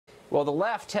Well, the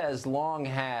left has long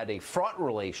had a fraught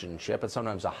relationship and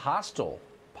sometimes a hostile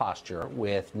posture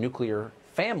with nuclear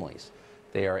families.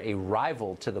 They are a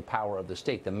rival to the power of the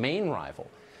state, the main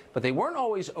rival. But they weren't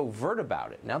always overt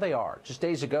about it. Now they are. Just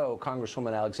days ago,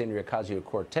 Congresswoman Alexandria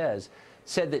Ocasio-Cortez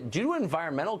said that due to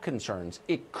environmental concerns,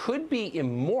 it could be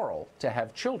immoral to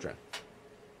have children.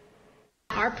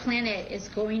 Our planet is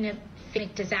going to face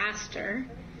disaster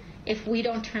if we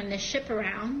don't turn this ship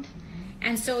around.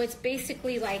 And so it's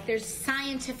basically like there's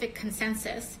scientific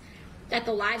consensus that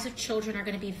the lives of children are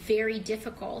going to be very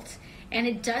difficult. And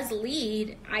it does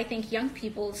lead, I think, young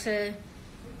people to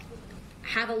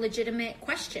have a legitimate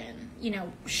question. You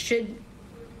know,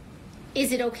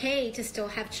 is it okay to still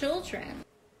have children?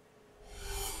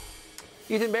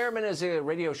 Ethan Behrman is a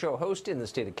radio show host in the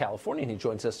state of California, and he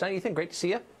joins us tonight. Ethan, great to see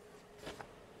you.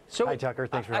 So, hi, Tucker.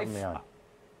 Thanks for having me on.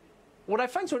 What I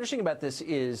find so interesting about this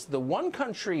is the one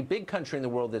country, big country in the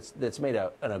world that's made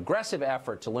an aggressive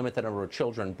effort to limit the number of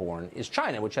children born is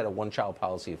China, which had a one-child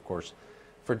policy, of course,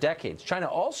 for decades. China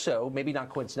also, maybe not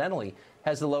coincidentally,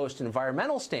 has the lowest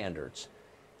environmental standards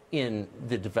in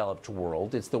the developed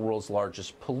world. It's the world's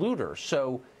largest polluter.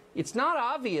 So it's not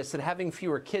obvious that having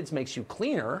fewer kids makes you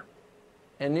cleaner.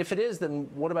 And if it is, then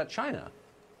what about China?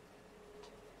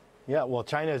 Yeah, well,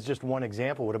 China is just one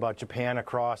example. What about Japan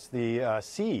across the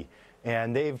sea?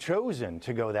 And they've chosen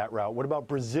to go that route. What about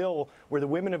Brazil, where the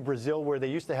women of Brazil, where they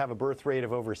used to have a birth rate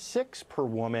of over 6 per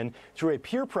woman, through a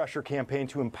peer pressure campaign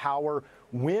to empower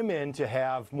women to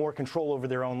have more control over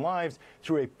their own lives,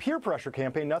 through a peer pressure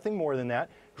campaign, nothing more than that,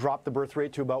 dropped the birth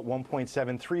rate to about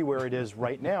 1.73, where it is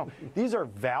right now. These are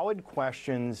valid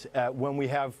questions when we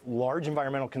have large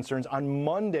environmental concerns. On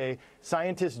Monday,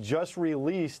 scientists just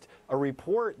released a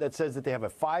report that says that they have a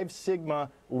 5 sigma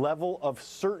level of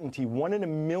certainty, 1 in a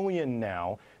million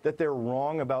now, that they're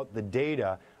wrong about the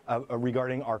data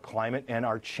regarding our climate and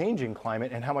our changing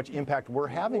climate and how much impact we're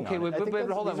having on it. But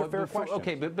hold on.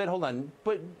 Okay, but hold on.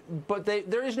 But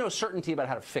there is no certainty about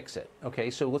how to fix it.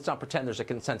 Okay, so let's not pretend there's a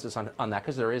consensus on that,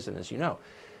 because there isn't, as you know.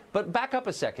 But back up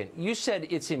a second. You said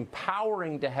it's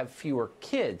empowering to have fewer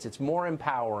kids. It's more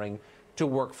empowering to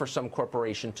work for some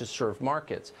corporation to serve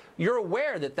markets. You're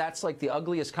aware that that's like the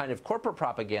ugliest kind of corporate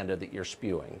propaganda that you're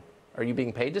spewing. Are you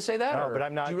being paid to say that? No, but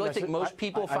I'm not. Do you really think most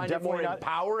people find it more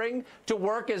empowering to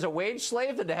work as a wage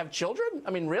slave than to have children?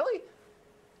 I mean, really?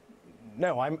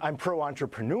 No, I'm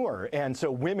pro-entrepreneur, and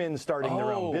so women starting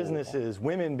their own businesses,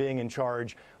 women being in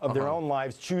charge of their own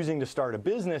lives, choosing to start a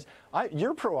business.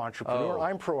 You're pro-entrepreneur.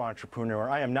 I'm pro-entrepreneur.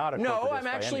 I am not a No, I'm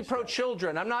actually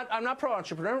pro-children. I'm not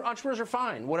pro-entrepreneur. Entrepreneurs are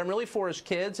fine. What I'm really for is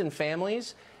kids and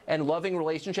families and loving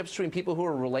relationships between people who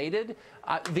are related.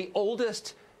 The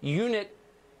oldest unit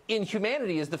in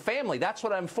humanity is the family. That's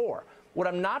what I'm for. What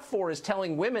I'm not for is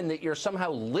telling women that you're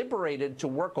somehow liberated to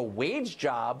work a wage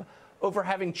job over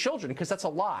having children, because that's a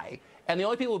lie. And the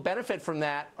only people who benefit from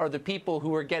that are the people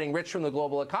who are getting rich from the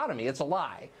global economy. It's a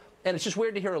lie. And it's just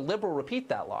weird to hear a liberal repeat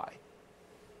that lie.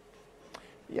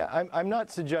 Yeah, I'm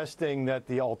not suggesting that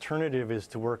the alternative is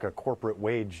to work a corporate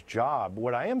wage job.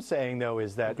 What I am saying, though,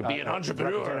 is that be an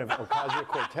entrepreneur. Representative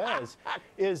Ocasio-Cortez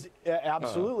is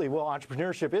absolutely, well,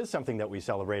 entrepreneurship is something that we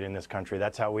celebrate in this country.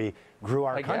 That's how we grew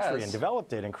our country and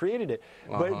developed it and created it.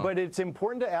 But it's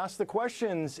important to ask the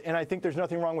questions, and I think there's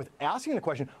nothing wrong with asking the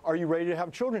question, are you ready to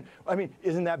have children? I mean,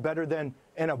 isn't that better than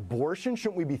an abortion?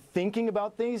 Shouldn't we be thinking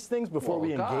about these things before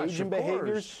we engage in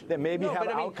behaviors that maybe have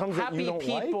outcomes that you don't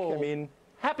like? I mean,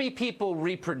 happy people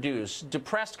reproduce.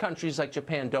 Depressed countries like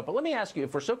Japan don't. But let me ask you,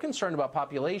 if we're so concerned about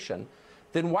population,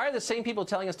 then why are the same people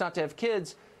telling us not to have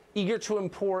kids eager to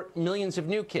import millions of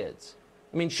new kids?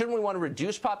 I mean, shouldn't we want to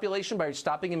reduce population by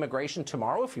stopping immigration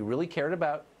tomorrow if we really cared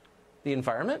about the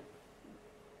environment?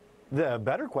 The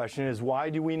better question is, why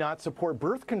do we not support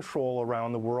birth control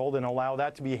around the world and allow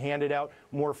that to be handed out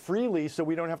more freely so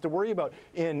we don't have to worry about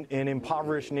in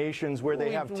impoverished nations where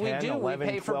they have 10, 11,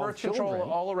 we pay for 12 birth children. control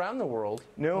all around the world.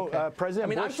 No,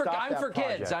 President Bush stopped I'm for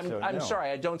that kids. project, I'm sorry,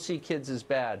 I don't see kids as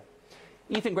bad.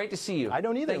 Ethan, great to see you. I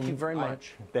don't either. Thank you very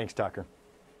much. Thanks, Tucker.